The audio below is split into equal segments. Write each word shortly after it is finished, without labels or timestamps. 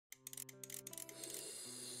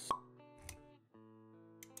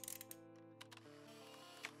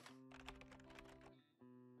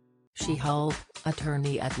She-Hulk,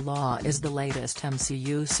 Attorney at Law is the latest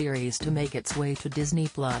MCU series to make its way to Disney+,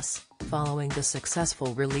 following the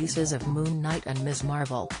successful releases of Moon Knight and Ms.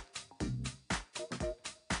 Marvel.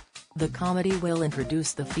 The comedy will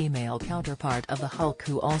introduce the female counterpart of the Hulk,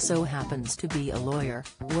 who also happens to be a lawyer,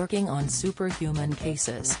 working on superhuman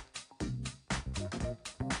cases.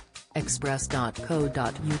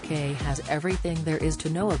 Express.co.uk has everything there is to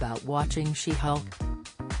know about watching She-Hulk.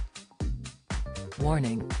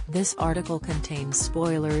 Warning: this article contains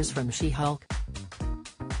spoilers from She-Hulk.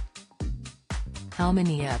 How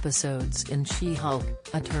many episodes in She-Hulk,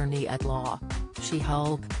 Attorney at Law?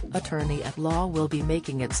 She-Hulk, Attorney at Law will be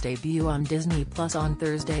making its debut on Disney+ on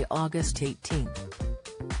Thursday, August 18.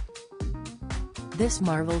 This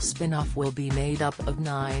Marvel spin-off will be made up of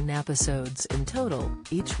 9 episodes in total,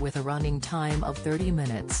 each with a running time of 30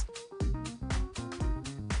 minutes.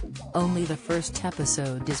 Only the first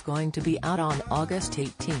episode is going to be out on August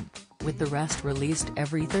 18, with the rest released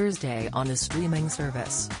every Thursday on a streaming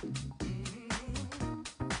service.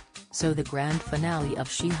 So the grand finale of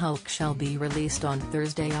She-Hulk shall be released on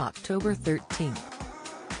Thursday, October 13.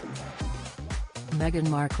 Meghan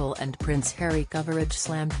Markle and Prince Harry coverage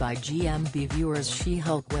slammed by GMB viewers.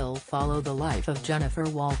 She-Hulk will follow the life of Jennifer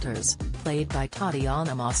Walters, played by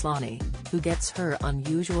Tatiana Maslany, who gets her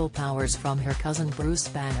unusual powers from her cousin Bruce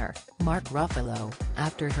Banner, Mark Ruffalo,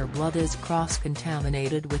 after her blood is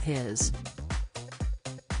cross-contaminated with his.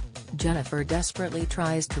 Jennifer desperately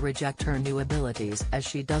tries to reject her new abilities as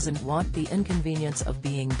she doesn't want the inconvenience of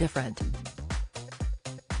being different.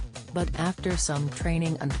 But after some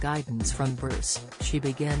training and guidance from Bruce, she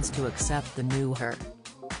begins to accept the new her.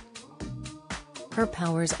 Her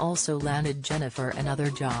powers also landed Jennifer another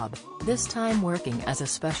job, this time working as a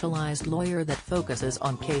specialized lawyer that focuses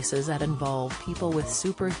on cases that involve people with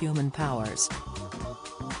superhuman powers.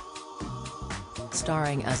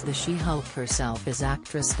 Starring as the She-Hulk herself is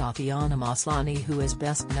actress Tatiana Maslany, who is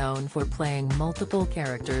best known for playing multiple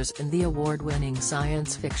characters in the award-winning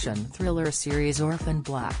science fiction thriller series Orphan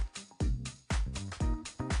Black.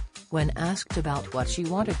 When asked about what she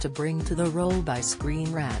wanted to bring to the role by Screen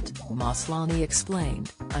Rant, Maslany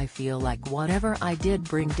explained, "I feel like whatever I did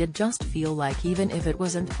bring did just feel like, even if it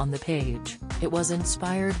wasn't on the page, it was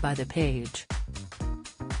inspired by the page.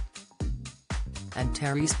 And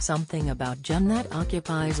Terry's something about Jen that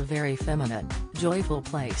occupies a very feminine, joyful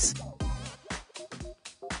place.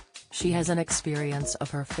 She has an experience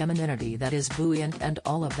of her femininity that is buoyant and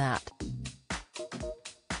all of that.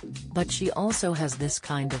 But she also has this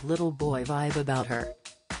kind of little boy vibe about her.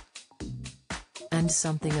 And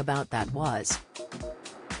something about that was,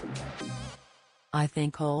 I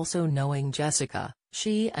think also knowing Jessica,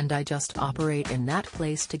 she and I just operate in that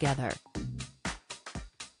place together.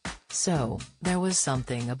 So, there was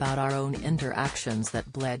something about our own interactions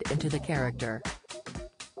that bled into the character."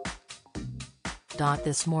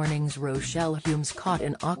 This morning's Rochelle Humes caught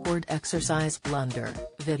an awkward exercise blunder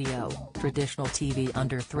video, traditional TV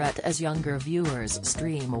under threat as younger viewers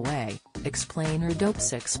stream away, explainer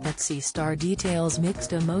Dope6 Betsy Star details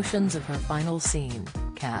mixed emotions of her final scene.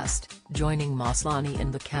 Cast: joining Maslany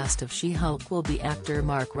in the cast of She-Hulk will be actor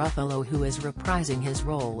Mark Ruffalo, who is reprising his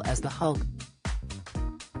role as the Hulk.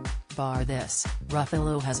 Bar this,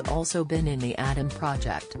 Ruffalo has also been in The Adam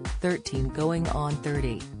Project, 13 going on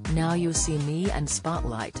 30, Now You See Me and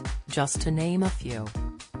Spotlight, just to name a few.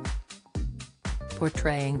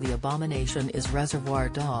 Portraying the Abomination is Reservoir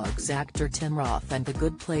Dogs actor Tim Roth and The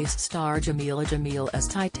Good Place star Jameela Jamil as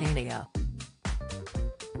Titania.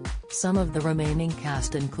 Some of the remaining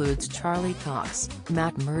cast includes Charlie Cox,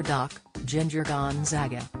 Matt Murdock, Ginger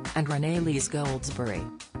Gonzaga, and Renee Lees Goldsberry.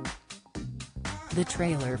 The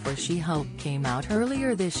trailer for She-Hulk came out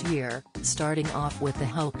earlier this year, starting off with the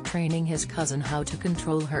Hulk training his cousin how to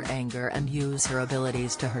control her anger and use her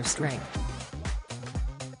abilities to her strength.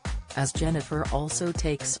 As Jennifer also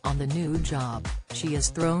takes on the new job, she is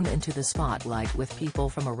thrown into the spotlight with people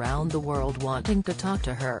from around the world wanting to talk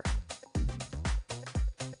to her.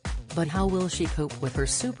 But how will she cope with her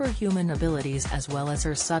superhuman abilities as well as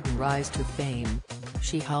her sudden rise to fame?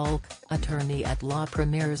 She-Hulk, Attorney at Law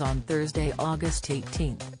premieres on Thursday, August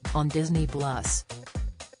 18, on Disney+.